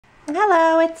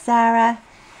Hello, it's Sarah,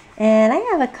 and I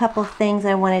have a couple things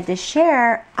I wanted to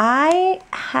share. I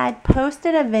had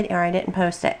posted a video, or I didn't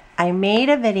post it. I made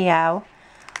a video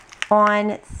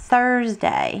on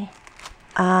Thursday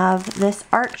of this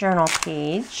art journal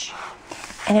page,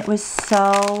 and it was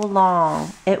so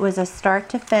long. It was a start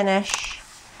to finish,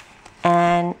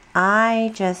 and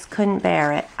I just couldn't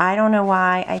bear it. I don't know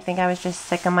why. I think I was just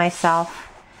sick of myself.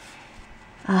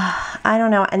 I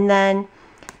don't know. And then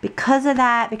because of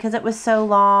that, because it was so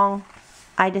long,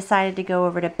 I decided to go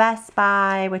over to Best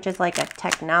Buy, which is like a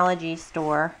technology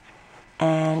store,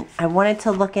 and I wanted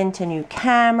to look into new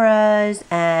cameras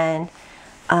and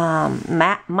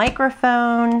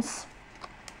microphones,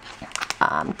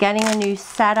 getting a new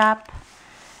setup,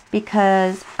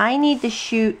 because I need to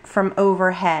shoot from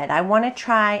overhead. I want to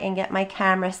try and get my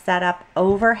camera set up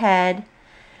overhead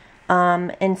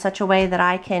in such a way that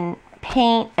I can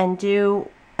paint and do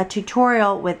a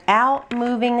tutorial without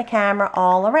moving the camera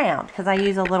all around, because I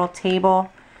use a little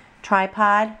table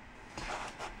tripod.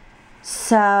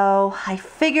 So I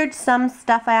figured some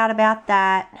stuff out about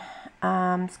that.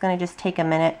 It's gonna just take a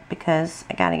minute because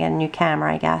I gotta get a new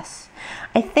camera, I guess.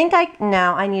 I think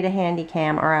I need a handy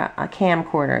cam, or a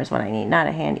camcorder is what I need, not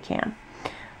a handy cam.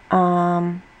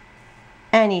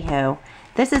 Anywho,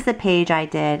 this is the page I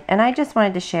did, and I just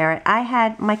wanted to share it.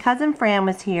 My cousin Fran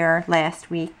was here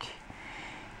last week,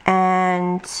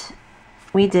 and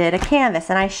we did a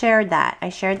canvas, and I shared that. I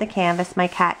shared the canvas, my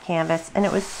cat canvas, and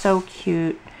it was so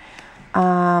cute.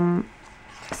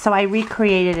 So I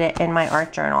recreated it in my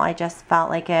art journal. I just felt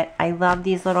like it. I love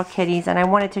these little kitties, and I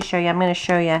wanted to show you. I'm going to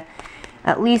show you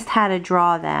at least how to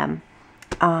draw them.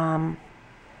 And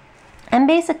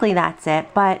basically that's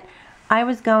it. But I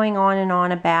was going on and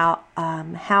on about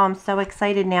how I'm so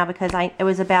excited now, because it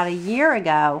was about a year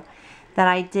ago that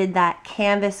I did that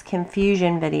Canvas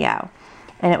Confusion video.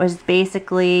 And it was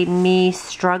basically me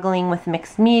struggling with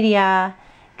mixed media,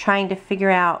 trying to figure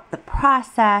out the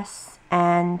process,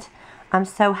 and I'm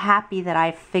so happy that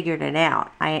I figured it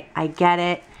out. I get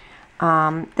it.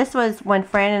 This was when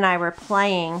Fran and I were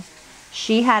playing.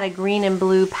 She had a green and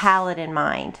blue palette in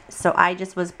mind, so I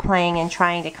just was playing and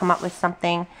trying to come up with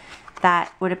something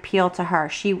that would appeal to her.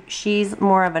 She's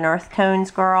more of an earth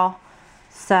tones girl.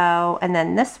 So, and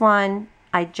then this one,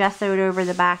 I gessoed over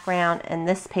the background, and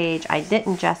this page I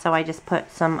didn't gesso. I just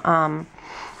put some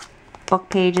book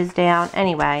pages down.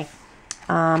 Anyway,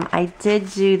 I did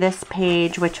do this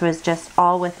page, which was just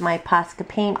all with my Posca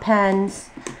paint pens,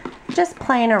 just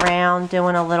playing around,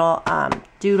 doing a little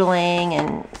doodling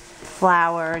and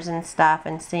flowers and stuff,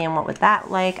 and seeing what would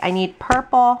that like. I need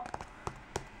purple,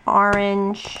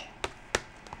 orange,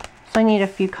 so I need a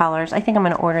few colors. I think I'm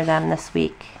going to order them this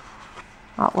week.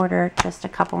 I'll order just a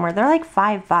couple more. They're like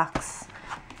 $5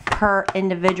 per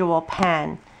individual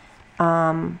pen.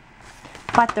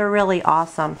 But they're really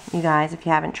awesome, you guys, if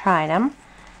you haven't tried them.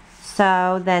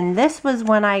 So then this was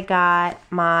when I got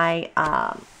my,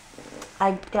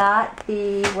 I got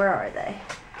the, where are they?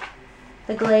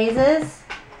 The glazes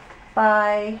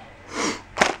by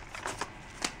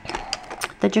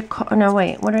no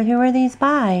wait, who are these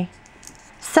by?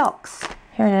 Silks.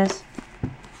 Here it is.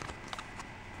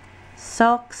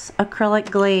 Silks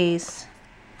Acrylic Glaze.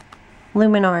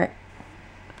 Luminart.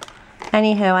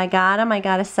 Anywho, I got them. I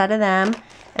got a set of them,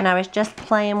 and I was just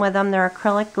playing with them. They're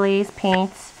acrylic glaze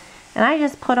paints, and I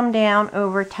just put them down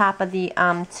over top of the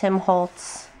Tim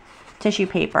Holtz tissue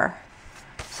paper.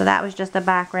 So that was just a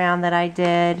background that I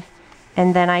did,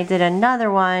 and then I did another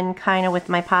one kind of with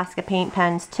my Posca paint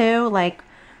pens too, like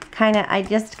I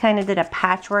just kind of did a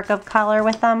patchwork of color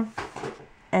with them,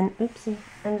 and oopsie,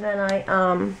 and then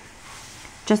I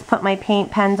just put my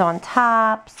paint pens on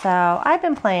top. So I've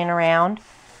been playing around.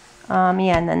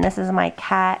 Yeah, and then this is my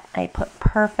cat. I put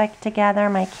Perfect together,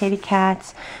 my kitty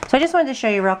cats. So I just wanted to show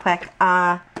you real quick.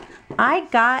 I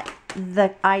got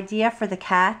the idea for the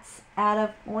cats out of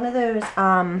one of those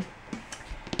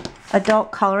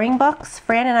adult coloring books.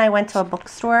 Fran and I went to a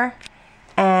bookstore,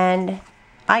 and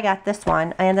I got this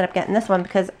one. I ended up getting this one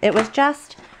because it was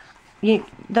just,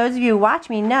 those of you who watch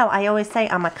me know I always say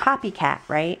I'm a copycat,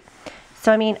 right?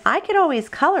 So I mean, I could always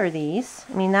color these.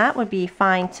 I mean, that would be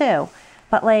fine too.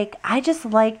 But like, I just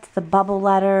liked the bubble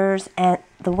letters and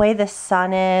the way the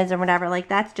sun is or whatever. Like,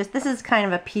 that's just, this is kind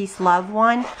of a peace love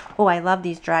one. Oh, I love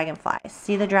these dragonflies.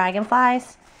 See the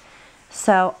dragonflies?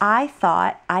 So I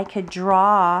thought I could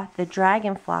draw the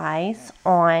dragonflies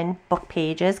on book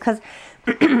pages, because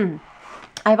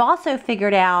I've also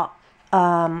figured out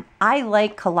I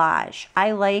like collage.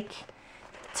 I like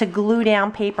to glue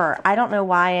down paper. I don't know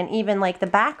why. And even like the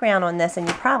background on this, and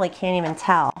you probably can't even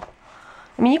tell.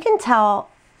 I mean, you can tell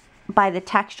by the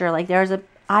texture. Like, there's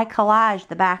I collaged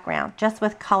the background just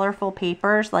with colorful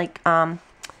papers, like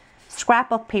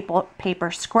scrapbook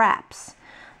paper scraps.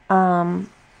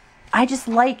 I just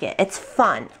like it. It's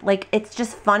fun. Like, it's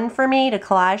just fun for me to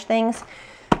collage things.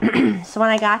 So when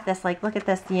I got this, like, look at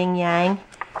this yin yang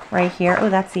right here. Oh,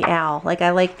 that's the owl. Like,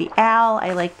 I like the owl.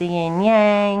 I like the yin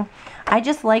yang. I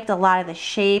just liked a lot of the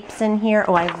shapes in here.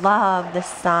 Oh, I love the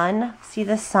sun. See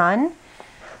the sun?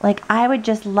 Like, I would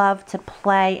just love to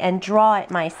play and draw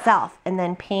it myself and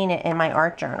then paint it in my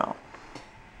art journal.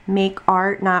 Make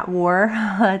art, not war.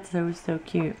 That's so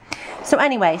cute. So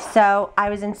anyway, so I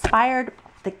was inspired.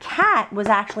 The cat was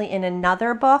actually in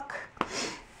another book.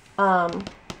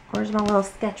 Where's my little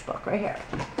sketchbook? Right here.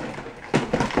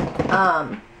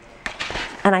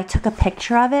 And I took a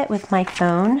picture of it with my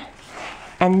phone.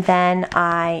 And then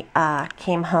I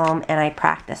came home and I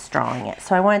practiced drawing it.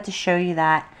 So I wanted to show you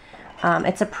that.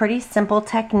 It's a pretty simple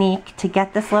technique to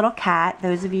get this little cat,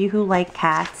 those of you who like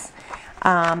cats.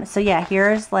 So yeah,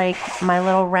 here's like my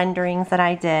little renderings that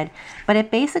I did. But it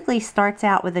basically starts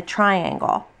out with a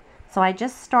triangle. So I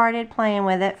just started playing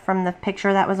with it from the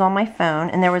picture that was on my phone.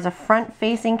 And there was a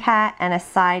front-facing cat and a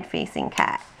side-facing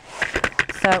cat.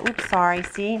 So, oops, sorry.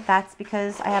 See, that's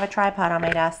because I have a tripod on my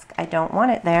desk. I don't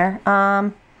want it there.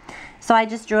 So I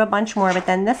just drew a bunch more. But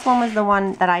then this one was the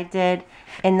one that I did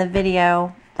in the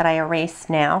video that I erased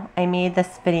now. I made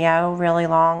this video really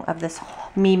long of this,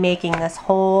 me making this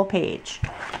whole page.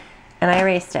 And I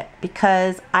erased it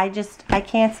because I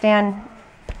can't stand,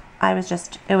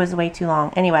 it was way too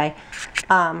long. Anyway,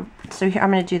 so here,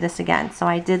 I'm going to do this again. So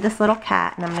I did this little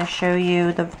cat, and I'm going to show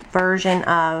you the version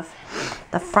of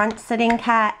the front sitting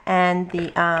cat and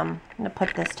the, I'm going to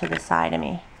put this to the side of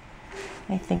me.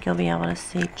 I think you'll be able to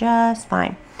see just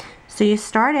fine. So you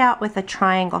start out with a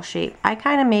triangle shape. I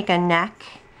kind of make a neck,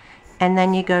 and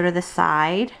then you go to the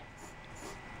side,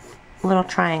 little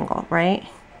triangle, right?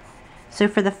 So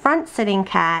for the front sitting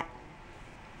cat,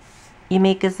 you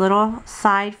make his little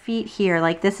side feet here,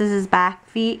 like this is his back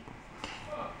feet,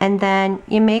 and then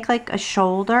you make like a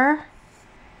shoulder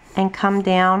and come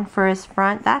down for his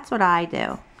front. That's what I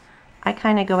do. I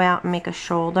kind of go out and make a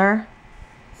shoulder,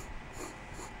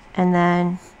 and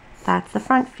then that's the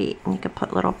front feet, and you could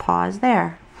put little paws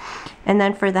there. And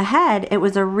then for the head, it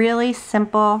was a really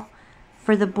simple,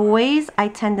 for the boys, I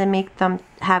tend to make them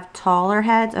have taller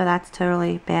heads. Oh, that's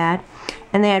totally bad.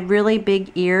 And they had really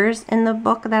big ears in the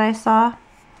book that I saw.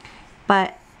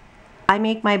 But I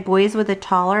make my boys with a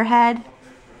taller head.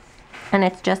 And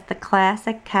it's just the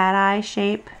classic cat eye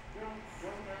shape.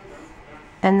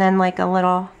 And then like a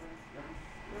little,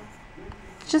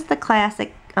 just the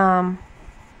classic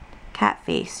cat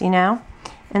face, you know?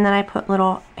 And then I put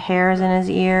little hairs in his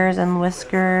ears and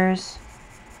whiskers.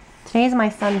 Today's my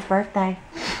son's birthday.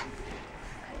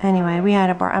 Anyway, we had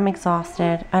I'm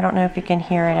exhausted. I don't know if you can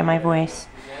hear it in my voice.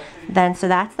 Then, so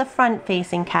that's the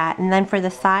front-facing cat. And then for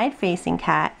the side-facing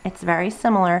cat, it's very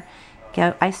similar.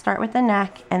 I start with the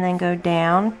neck and then go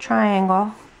down,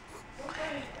 triangle.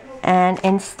 And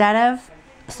instead of,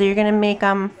 so you're going to make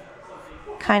them,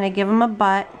 kind of give them a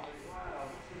butt.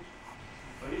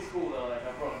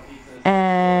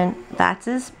 And that's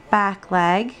his back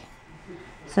leg.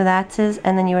 So that's his,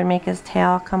 and then you would make his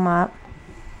tail come up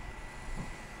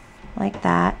like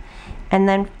that. And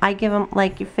then I give him,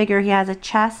 like, you figure he has a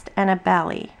chest and a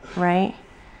belly, right?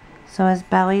 So his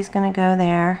belly's going to go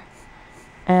there.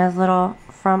 And his little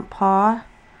front paw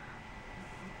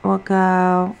will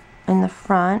go in the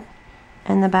front.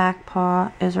 And the back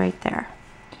paw is right there.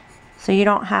 So you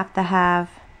don't have to have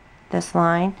this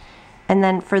line. And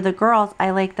then for the girls,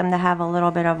 I like them to have a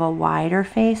little bit of a wider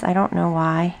face. I don't know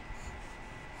why.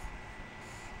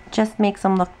 Just makes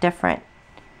them look different.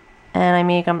 And I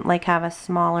make them like have a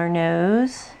smaller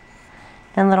nose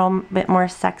and a little bit more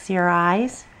sexier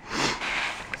eyes.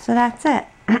 So that's it.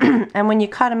 And when you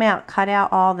cut them out, cut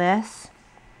out all this.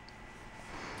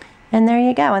 And there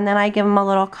you go. And then I give them a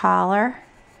little collar.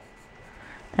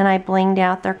 And I blinged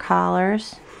out their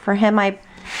collars. For him, I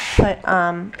put,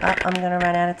 I'm going to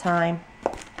run out of time.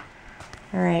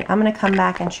 Alright, I'm going to come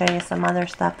back and show you some other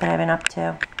stuff that I've been up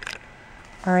to.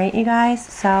 Alright, you guys,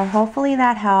 so hopefully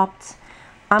that helped.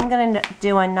 I'm going to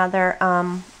do another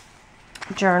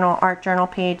art journal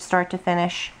page, start to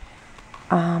finish.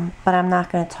 But I'm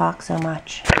not going to talk so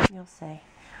much. You'll see.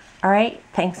 Alright,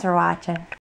 thanks for watching.